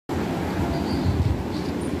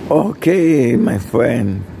Okay, my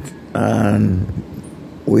friend, and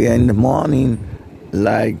we are in the morning,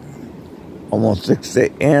 like almost 6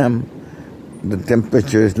 a.m. The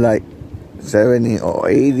temperature is like 70 or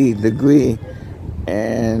 80 degrees,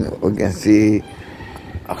 and we can see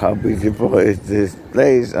how beautiful is this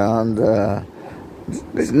place. And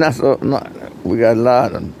it's not so. We got a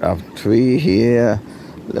lot of tree here.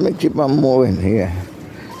 Let me keep on moving here.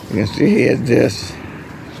 You can see here this.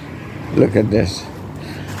 Look at this.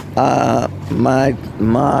 My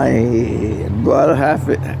brother have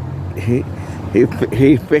it.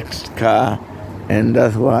 He fixed car, and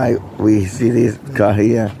that's why we see this car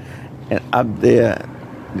here. And up there,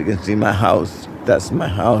 you can see my house. That's my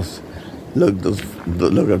house. Look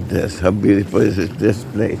at this. How beautiful is this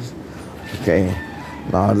place? Okay,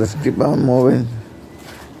 now let's keep on moving,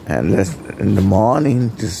 and let's in the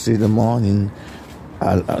morning to see the morning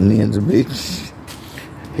near the beach.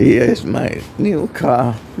 Here is my new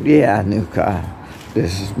car. Yeah, new car.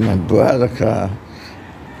 This is my brother's car.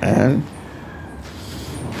 And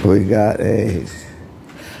we got this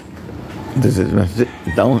is my,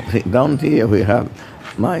 down here we have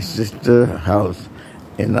my sister's house.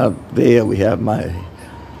 And up there we have my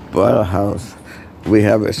brother's house. We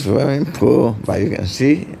have a swimming pool, but you can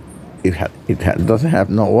see it doesn't have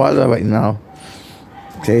no water right now.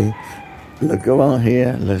 Okay. Look around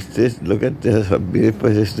here. Look at this. How beautiful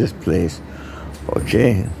is this place?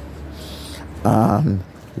 Okay.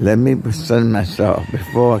 Let me present myself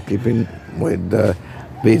before keeping with the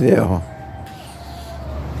video.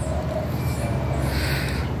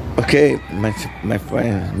 Okay, my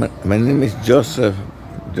friend. My name is Joseph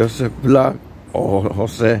Block or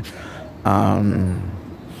Jose. I'm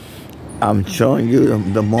showing you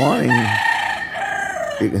the morning.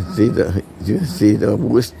 You can see the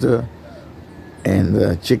rooster and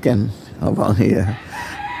the chicken around here,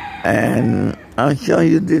 and I'll show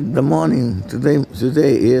you the morning. Today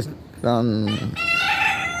is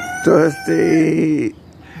Thursday,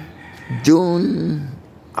 June.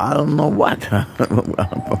 I don't know what.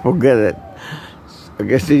 Forget it.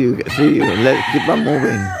 Okay, see you. Let's keep on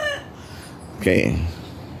moving. Okay.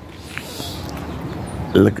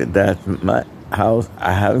 Look at that. My house.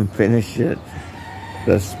 I haven't finished it.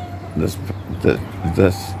 This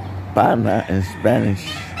Pana in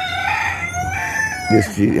Spanish. You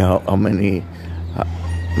see how many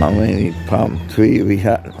palm trees we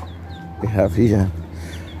have here.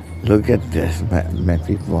 Look at this, my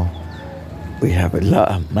people. We have a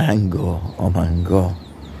lot of mango around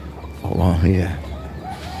here.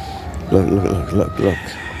 Look.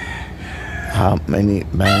 How many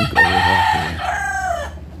mango we have here.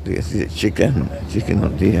 Do you see the chicken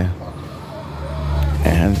up there?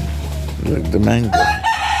 And look the mango.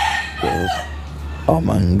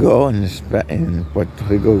 Mango in Puerto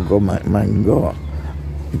Rico, mango.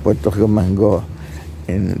 In Puerto Rico, mango.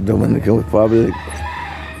 In Dominican Republic,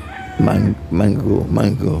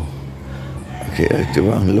 mango. Okay, let's keep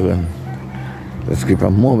on looking. Let's keep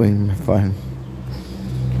on moving, my friend.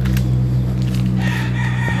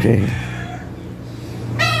 Okay.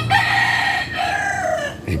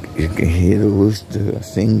 You can hear the rooster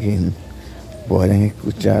singing. Pueden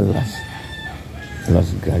escuchar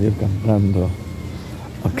los gallos cantando.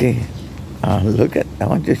 Okay, look at. I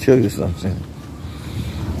want to show you something.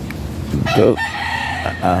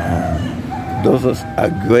 Those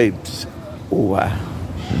are grapes, uva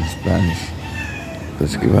in Spanish.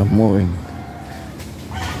 Let's keep on moving.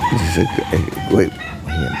 This is a grape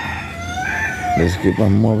here. Let's keep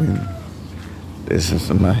on moving. This is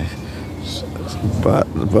my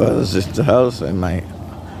brother, sister house, and my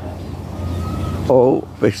old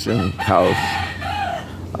fixing house.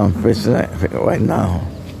 I'm fixing it right now.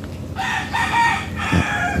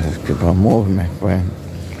 Let's keep on moving, my friend.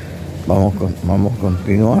 Vamos a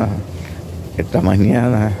continuar esta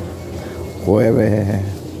mañana, jueves,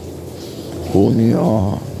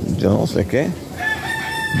 junio, yo no sé qué,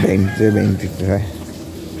 2023.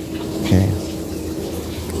 Okay.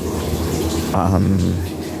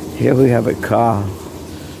 Here we have a car.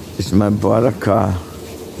 It's my brother's car,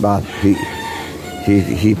 but he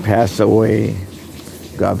passed away.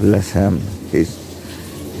 God bless him. He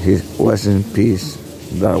was in peace.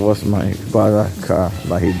 That was my brother's car,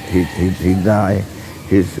 but he died.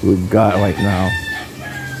 He's with God right now.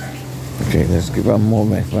 Okay, let's keep on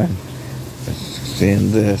moving, my friend. Let's see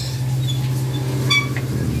this.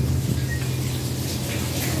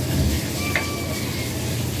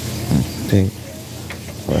 Okay,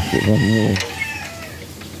 let's keep on moving.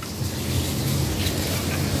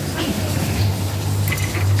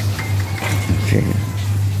 Okay,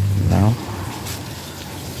 now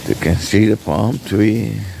you can see the palm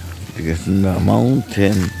tree, you can see the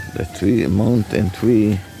mountain, the tree, mountain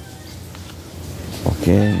tree.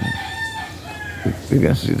 Okay, you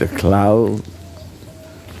can see the cloud,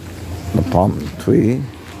 the palm tree.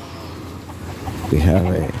 We have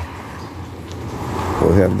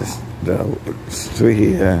the street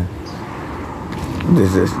here.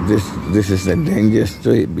 This is a dangerous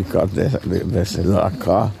street because there's a lot of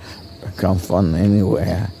cars that come from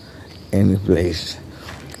anywhere, any place,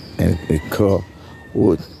 and it called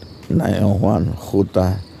Wood 901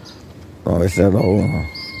 Juta 901.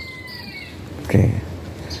 Okay.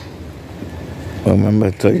 Remember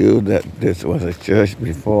I told you that this was a church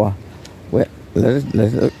before. Well,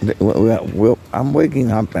 I'm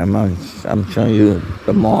waking up and I'm showing you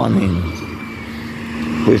the morning.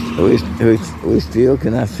 We still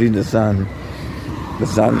cannot see the sun. The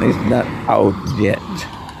sun is not out yet.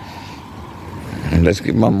 And let's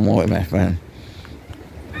keep on moving, my friend.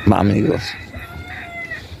 My amigos.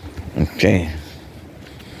 Okay.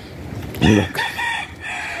 Look.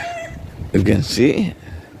 You can see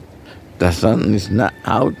the sun is not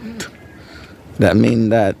out. That means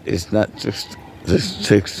that it's not just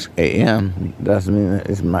 6 a.m. That means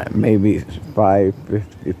it's maybe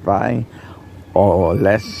 5:55 or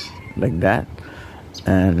less, like that.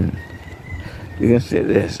 And you can see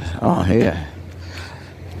this on here.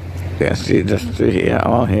 You can see the street here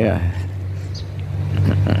on here.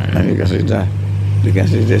 And you can see that. You can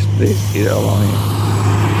see this here on here.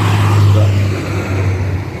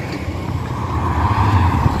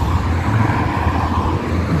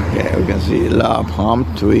 Okay, we can see a lot of palm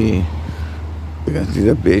tree. You can see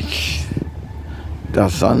the beach. The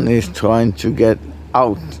sun is trying to get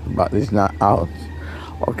out, but it's not out.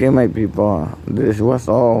 Okay, my people, this was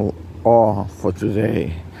all for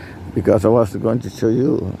today, because I was going to show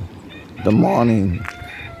you the morning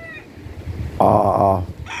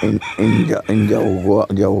in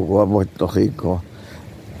Yabucoa, Puerto Rico.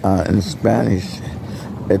 In Spanish,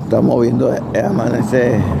 estamos viendo el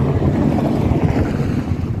amanecer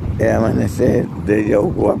de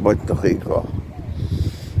Yabucoa, Puerto Rico.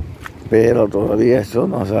 Pero todavía eso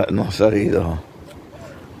no ha salido.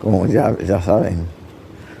 Como ya saben.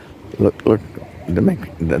 Look,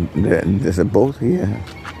 there's a boat here.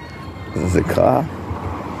 There's a car.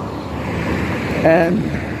 And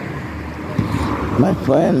my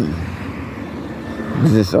friend,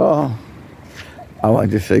 this is all. I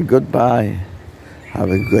want to say goodbye.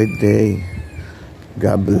 Have a great day.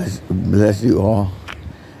 God bless you all.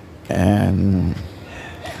 And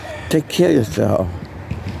take care of yourself.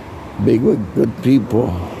 Be with good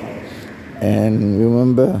people. And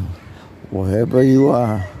remember, wherever you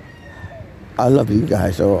are, I love you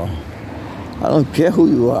guys all. I don't care who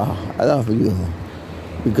you are. I love you.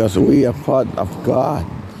 Because we are part of God.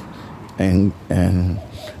 And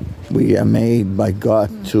we are made by God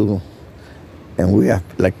too. And we are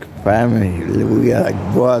like family. We are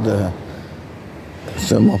like brother.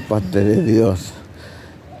 Somos parte de Dios.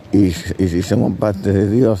 Y si somos parte de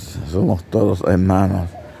Dios, somos todos hermanos.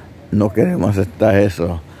 No queremos aceptar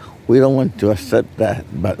eso. We don't want to accept that,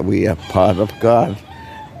 but we are part of God,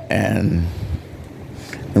 and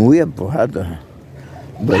we are brother.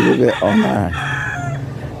 Believe it or not.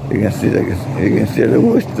 You can see the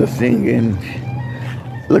rooster singing.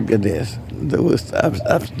 Look at this. The rooster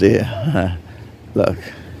up there. Look.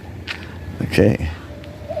 Okay.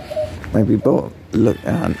 My people, look,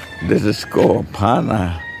 this is called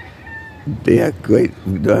Pana. They are great.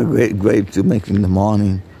 They are great to make in the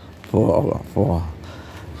morning for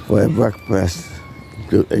a breakfast,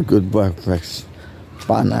 a good breakfast.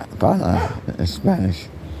 Pana in Spanish.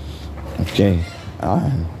 Okay.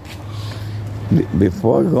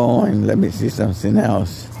 Before going, let me see something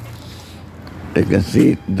else. You can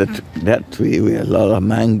see that tree with a lot of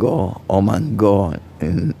mango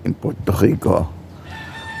in Puerto Rico.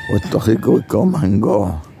 Puerto Rico we call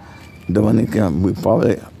mango. Dominican we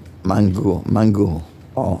probably mango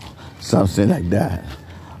or something like that.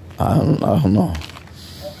 I don't know.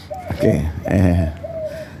 Okay, and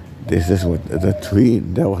this is what the tree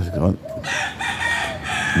that was going.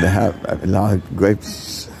 They have a lot of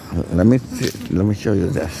grapes. Let me show you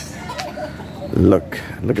this. Look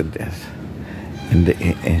at this. And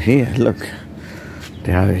here, look,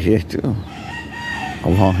 they have it here too.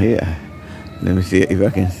 Along here. Let me see if I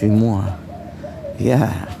can see more.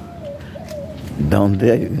 Yeah. Down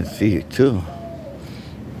there you can see it too.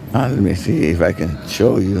 Let me see if I can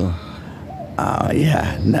show you.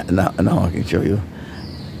 Yeah, now I can show you.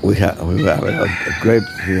 We have a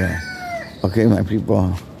grapes here. Okay, my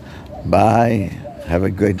people. Bye. Have a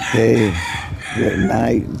great day, great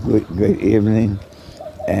night, great evening.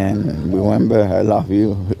 And remember, I love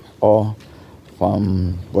you all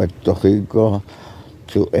from Puerto Rico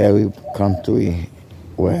to every country,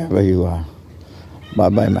 wherever you are.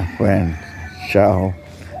 Bye-bye, my friend. Ciao.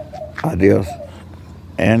 Adios.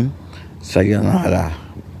 And sayonara.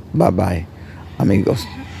 Bye-bye, amigos.